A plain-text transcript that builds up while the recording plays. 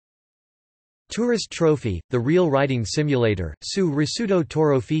Tourist Trophy, the real riding simulator, Su Risuto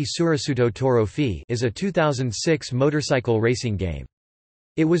Torofi Surasuto Torofi, is a 2006 motorcycle racing game.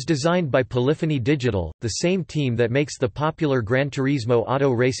 It was designed by Polyphony Digital, the same team that makes the popular Gran Turismo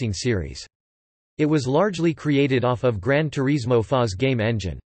auto racing series. It was largely created off of Gran Turismo 4's game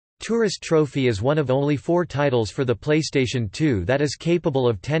engine. Tourist Trophy is one of only 4 titles for the PlayStation 2 that is capable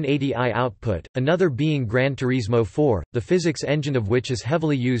of 1080i output, another being Gran Turismo 4, the physics engine of which is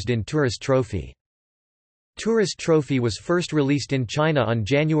heavily used in Tourist Trophy. Tourist Trophy was first released in China on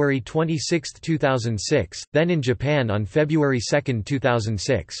January 26, 2006, then in Japan on February 2,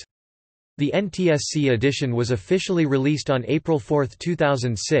 2006. The NTSC edition was officially released on April 4,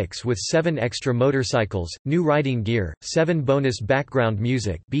 2006 with 7 extra motorcycles, new riding gear, 7 bonus background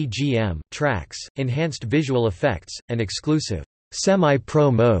music (BGM) tracks, enhanced visual effects, and exclusive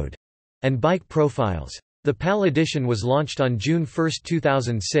semi-pro mode and bike profiles. The PAL edition was launched on June 1,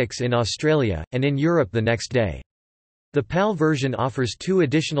 2006 in Australia, and in Europe the next day. The PAL version offers 2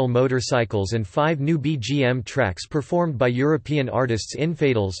 additional motorcycles and 5 new BGM tracks performed by European artists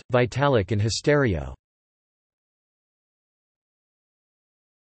Infadels, Vitalik and Hysterio.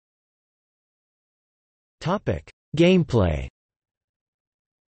 Gameplay.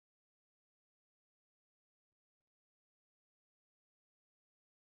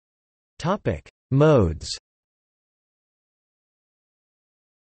 Modes.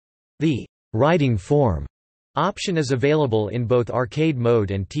 The riding form option is available in both arcade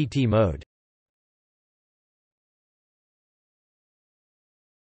mode and TT mode.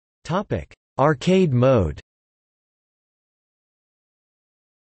 Arcade mode.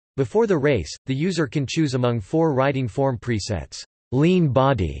 Before the race, the user can choose among 4 riding form presets: lean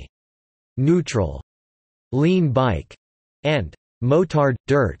body, neutral, lean bike, and motard,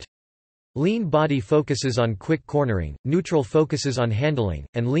 dirt. Lean body focuses on quick cornering, neutral focuses on handling,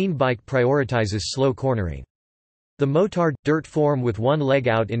 and lean bike prioritizes slow cornering. The motard, dirt form with one leg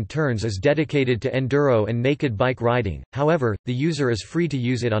out in turns is dedicated to enduro and naked bike riding, however, the user is free to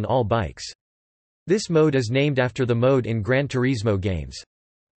use it on all bikes. This mode is named after the mode in Gran Turismo games.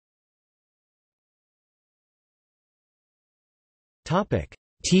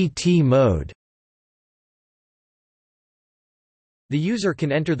 TT mode. The user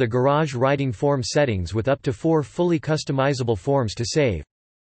can enter the garage riding form settings with up to 4 fully customizable forms to save.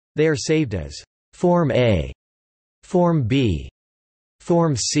 They are saved as Form A, Form B,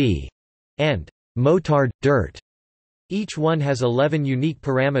 Form C, and Motard, Dirt. Each one has 11 unique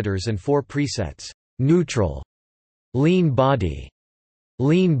parameters and 4 presets: neutral, lean body,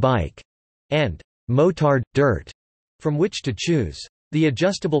 lean bike, and Motard, Dirt, from which to choose. The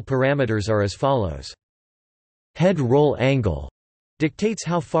adjustable parameters are as follows. Head roll angle dictates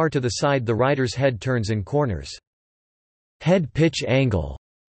how far to the side the rider's head turns in corners. Head pitch angle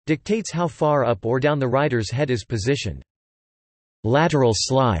dictates how far up or down the rider's head is positioned. Lateral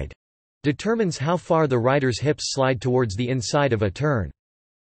slide determines how far the rider's hips slide towards the inside of a turn.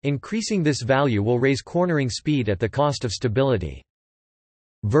 Increasing this value will raise cornering speed at the cost of stability.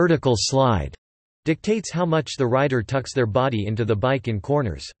 Vertical slide dictates how much the rider tucks their body into the bike in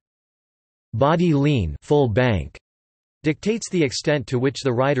corners. Body lean full bank dictates the extent to which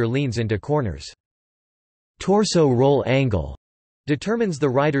the rider leans into corners. Torso roll angle determines the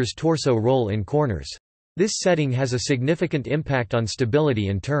rider's torso roll in corners. This setting has a significant impact on stability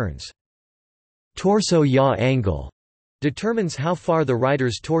in turns. Torso yaw angle determines how far the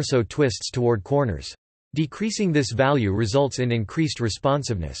rider's torso twists toward corners. Decreasing this value results in increased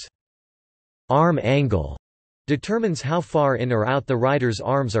responsiveness. Arm angle determines how far in or out the rider's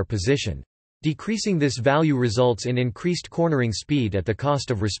arms are positioned. Decreasing this value results in increased cornering speed at the cost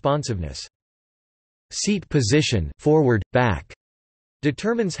of responsiveness. Seat position forward, back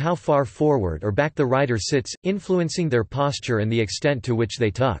determines how far forward or back the rider sits, influencing their posture and the extent to which they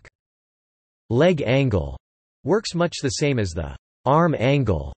tuck. Leg angle works much the same as the arm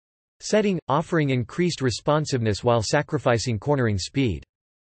angle setting, offering increased responsiveness while sacrificing cornering speed.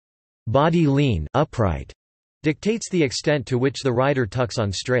 Body lean upright dictates the extent to which the rider tucks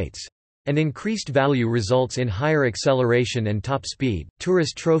on straights. An increased value results in higher acceleration and top speed.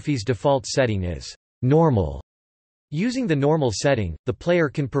 Tourist Trophy's default setting is normal. Using the normal setting, the player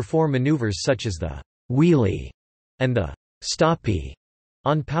can perform maneuvers such as the wheelie and the stoppie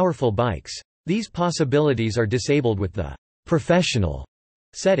on powerful bikes. These possibilities are disabled with the professional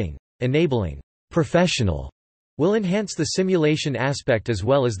setting. Enabling professional will enhance the simulation aspect as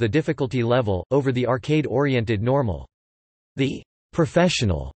well as the difficulty level, over the arcade-oriented normal. The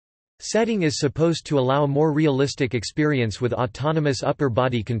professional setting is supposed to allow a more realistic experience with autonomous upper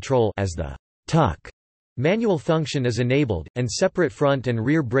body control, as the tuck Manual function is enabled, and separate front and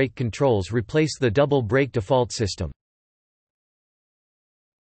rear brake controls replace the double brake default system.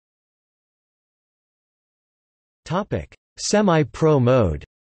 Semi-Pro mode.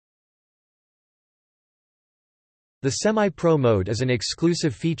 The Semi-Pro mode is an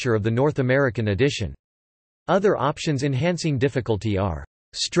exclusive feature of the North American edition. Other options enhancing difficulty are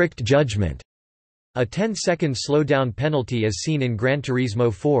strict judgment, a 10-second slowdown penalty as seen in Gran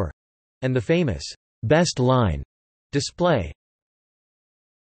Turismo 4, and the famous best line display.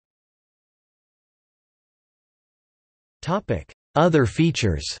 Other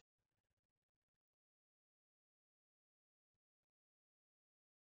features.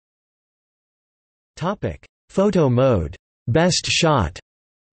 Photo mode, best shot.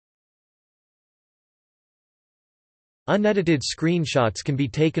 Unedited screenshots can be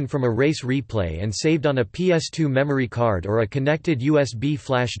taken from a race replay and saved on a PS2 memory card or a connected USB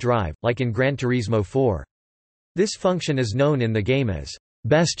flash drive, like in Gran Turismo 4. This function is known in the game as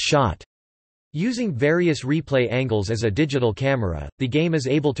best shot. Using various replay angles as a digital camera, the game is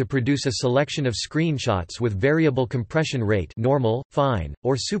able to produce a selection of screenshots with variable compression rate normal, fine,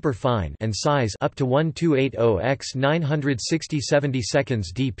 or super fine and size up to 1280 x 960/70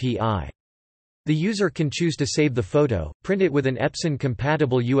 seconds dpi. The user can choose to save the photo, print it with an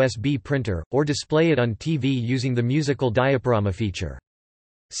Epson-compatible USB printer, or display it on TV using the musical diaporama feature.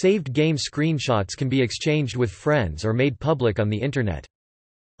 Saved game screenshots can be exchanged with friends or made public on the Internet.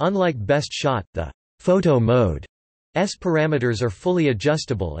 Unlike Best Shot, the photo mode's parameters are fully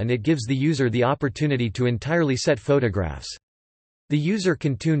adjustable and it gives the user the opportunity to entirely set photographs. The user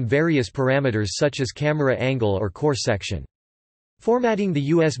can tune various parameters such as camera angle or core section. Formatting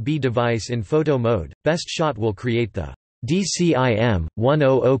the USB device in photo mode, Best Shot will create the DCIM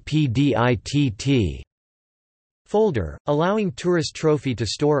 100PDITT folder, allowing Tourist Trophy to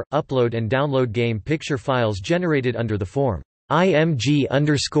store, upload and download game picture files generated under the form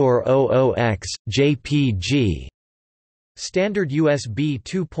IMG_00X, JPG. Standard USB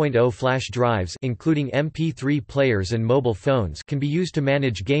 2.0 flash drives including MP3 players and mobile phones can be used to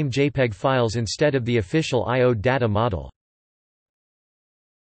manage game JPEG files instead of the official I/O data model.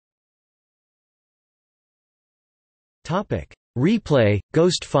 Replay,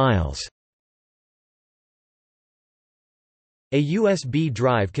 ghost files. A USB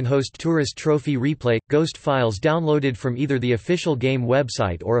drive can host Tourist Trophy Replay, ghost files downloaded from either the official game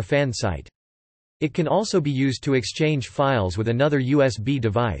website or a fan site. It can also be used to exchange files with another USB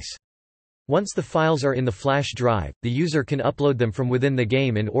device. Once the files are in the flash drive, the user can upload them from within the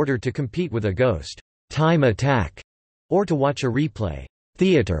game in order to compete with a ghost time attack or to watch a replay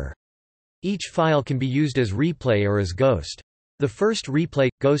theater. Each file can be used as replay or as ghost. The first replay,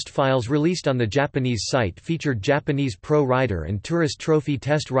 ghost files released on the Japanese site featured Japanese pro rider and Tourist Trophy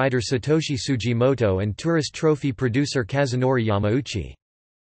test rider Satoshi Sugimoto and Tourist Trophy producer Kazunori Yamauchi.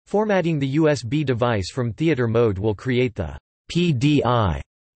 Formatting the USB device from theater mode will create the PDI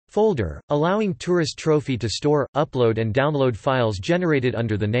folder, allowing Tourist Trophy to store, upload and download files generated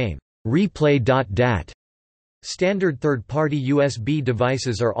under the name replay.dat. Standard third-party USB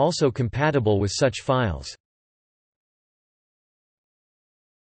devices are also compatible with such files.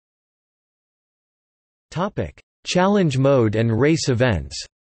 Challenge mode and race events.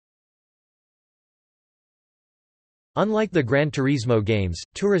 Unlike the Gran Turismo games,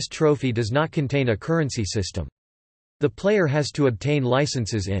 Tourist Trophy does not contain a currency system. The player has to obtain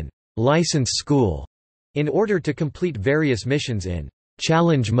licenses in license school in order to complete various missions in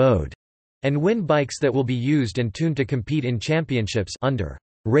challenge mode and win bikes that will be used and tuned to compete in championships under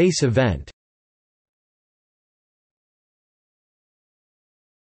race event.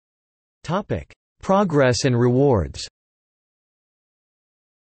 Progress and rewards.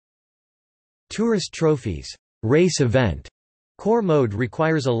 Tourist Trophies race event core mode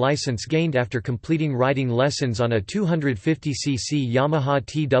requires a license gained after completing riding lessons on a 250cc Yamaha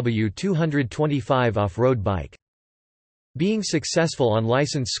TW225 off-road bike. Being successful on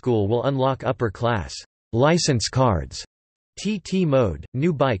license school will unlock upper-class license cards, TT mode,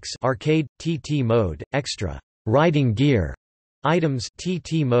 new bikes arcade, TT mode, extra riding gear items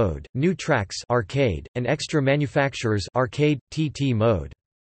TT mode, new tracks arcade, and extra manufacturers arcade, TT mode.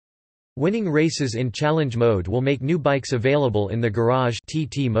 Winning races in challenge mode will make new bikes available in the garage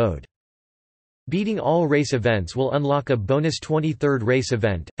TT mode. Beating all race events will unlock a bonus 23rd race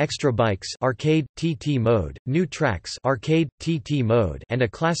event, extra bikes arcade, TT mode, new tracks arcade, TT mode and a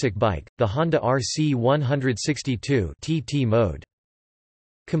classic bike, the Honda RC 162 TT mode.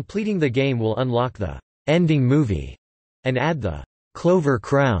 Completing the game will unlock the ending movie and add the Clover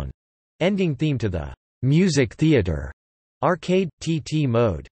Crown ending theme to the music theater arcade, TT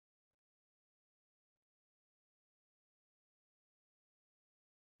mode.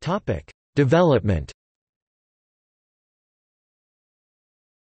 Development.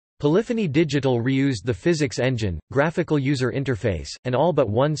 Polyphony Digital reused the physics engine, graphical user interface, and all but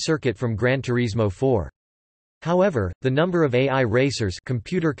one circuit from Gran Turismo 4. However, the number of AI racers,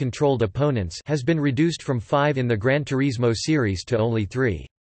 computer-controlled opponents, has been reduced from 5 in the Gran Turismo series to only 3.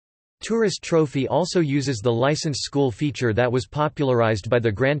 Tourist Trophy also uses the licensed school feature that was popularized by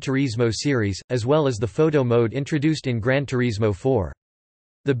the Gran Turismo series, as well as the photo mode introduced in Gran Turismo 4.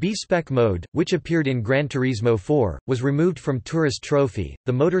 The B-Spec mode, which appeared in Gran Turismo 4, was removed from Tourist Trophy.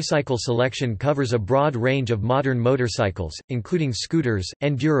 The motorcycle selection covers a broad range of modern motorcycles, including scooters,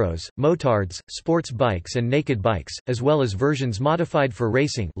 enduros, motards, sports bikes and naked bikes, as well as versions modified for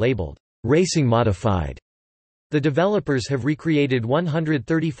racing, labeled Racing Modified. The developers have recreated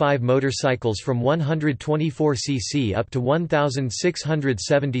 135 motorcycles from 124cc up to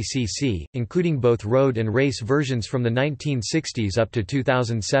 1670cc, including both road and race versions from the 1960s up to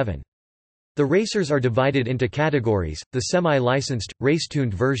 2007. The racers are divided into categories: the semi-licensed,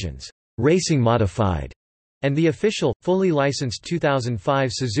 race-tuned versions, Racing Modified, and the official, fully licensed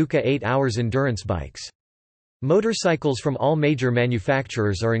 2005 Suzuka 8 Hours endurance bikes. Motorcycles from all major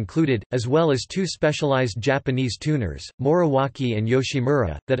manufacturers are included, as well as 2 specialized Japanese tuners, Moriwaki and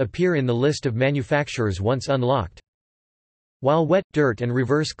Yoshimura, that appear in the list of manufacturers once unlocked. While wet, dirt and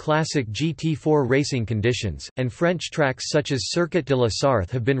reverse classic GT4 racing conditions, and French tracks such as Circuit de la Sarthe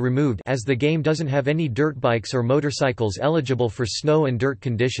have been removed as the game doesn't have any dirt bikes or motorcycles eligible for snow and dirt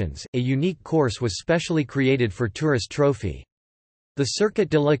conditions, a unique course was specially created for Tourist Trophy. The Circuit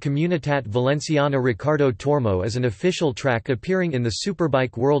de la Comunitat Valenciana Ricardo Tormo is an official track appearing in the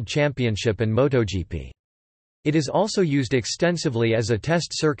Superbike World Championship and MotoGP. It is also used extensively as a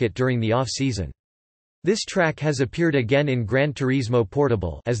test circuit during the off-season. This track has appeared again in Gran Turismo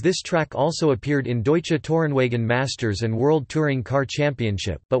Portable, as this track also appeared in Deutsche Tourenwagen Masters and World Touring Car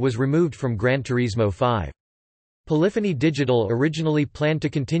Championship, but was removed from Gran Turismo 5. Polyphony Digital originally planned to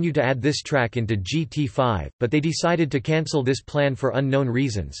continue to add this track into GT5, but they decided to cancel this plan for unknown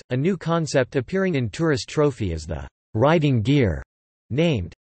reasons. A new concept appearing in Tourist Trophy is the riding gear,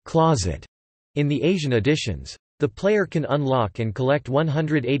 named Closet, in the Asian editions. The player can unlock and collect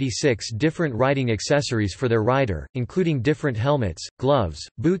 186 different riding accessories for their rider, including different helmets, gloves,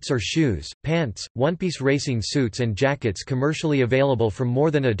 boots or shoes, pants, one-piece racing suits and jackets commercially available from more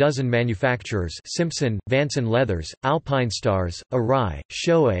than a dozen manufacturers: Simpson, Vanson Leathers, Alpinestars, Arai,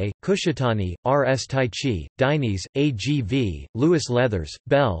 Shoei, Kushitani, RS Taichi, Dainese, AGV, Lewis Leathers,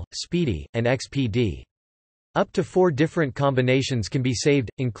 Bell, Speedy, and XPD. Up to 4 different combinations can be saved,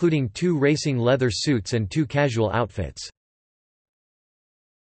 including 2 racing leather suits and 2 casual outfits.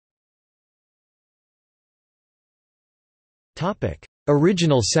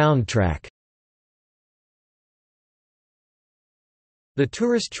 Original soundtrack. The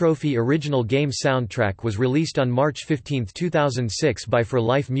Tourist Trophy original game soundtrack was released on March 15, 2006 by For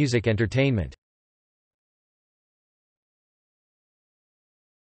Life Music Entertainment.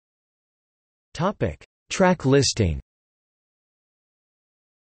 Track listing.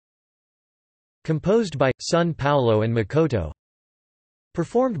 Composed by Sun Paulo and Makoto.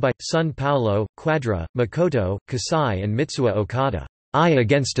 Performed by Sun Paulo, Quadra, Makoto, Kasai and Mitsuo Okada. Eye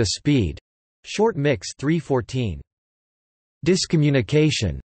Against a Speed. Short mix 314.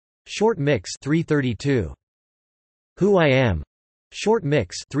 Discommunication. Short mix 332. Who I Am. Short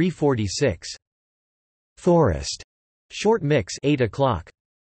mix 346. Forest. Short mix 8 o'clock.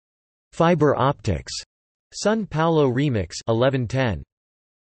 Fiber Optics. Sun Paulo Remix 1110.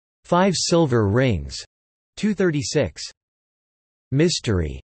 5 Silver Rings 236.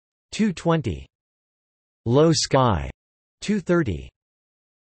 Mystery 220. Low Sky 230.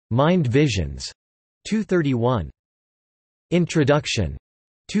 Mind Visions 231. Introduction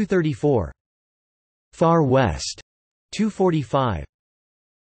 234. Far West 245.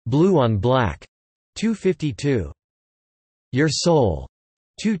 Blue on Black 252. Your Soul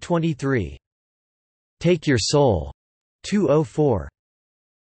 223. Take Your Soul 204.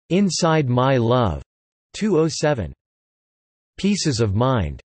 Inside My Love 207. Pieces of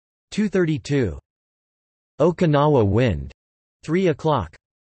Mind 232. Okinawa Wind 3 o'clock.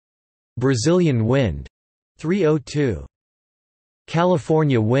 Brazilian Wind 302.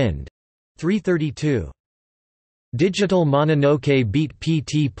 California Wind 332. Digital Mononoke Beat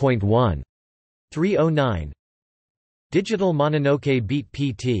PT.1 309. Digital Mononoke Beat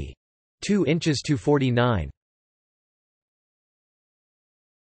PT 2 inches 249.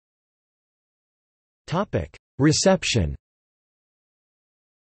 Reception.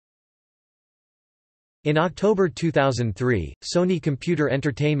 In October 2003, Sony Computer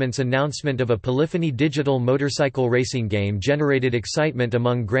Entertainment's announcement of a Polyphony digital motorcycle racing game generated excitement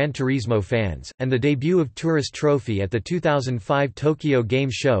among Gran Turismo fans, and the debut of Tourist Trophy at the 2005 Tokyo Game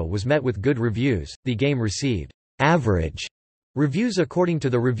Show was met with good reviews. The game received average reviews according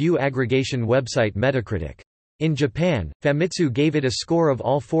to the review aggregation website Metacritic. In Japan, Famitsu gave it a score of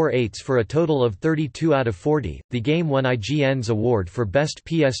all 4/8 for a total of 32 out of 40. The game won IGN's award for Best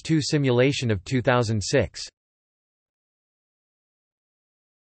PS2 Simulation of 2006.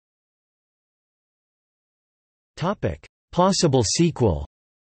 Topic: Possible sequel.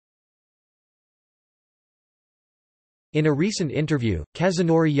 In a recent interview,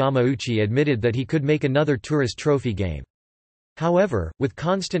 Kazunori Yamauchi admitted that he could make another Tourist Trophy game. However, with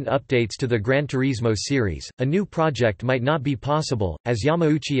constant updates to the Gran Turismo series, a new project might not be possible, as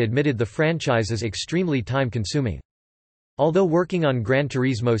Yamauchi admitted the franchise is extremely time-consuming. Although working on Gran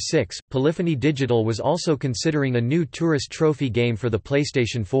Turismo 6, Polyphony Digital was also considering a new Tourist Trophy game for the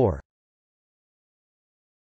PlayStation 4.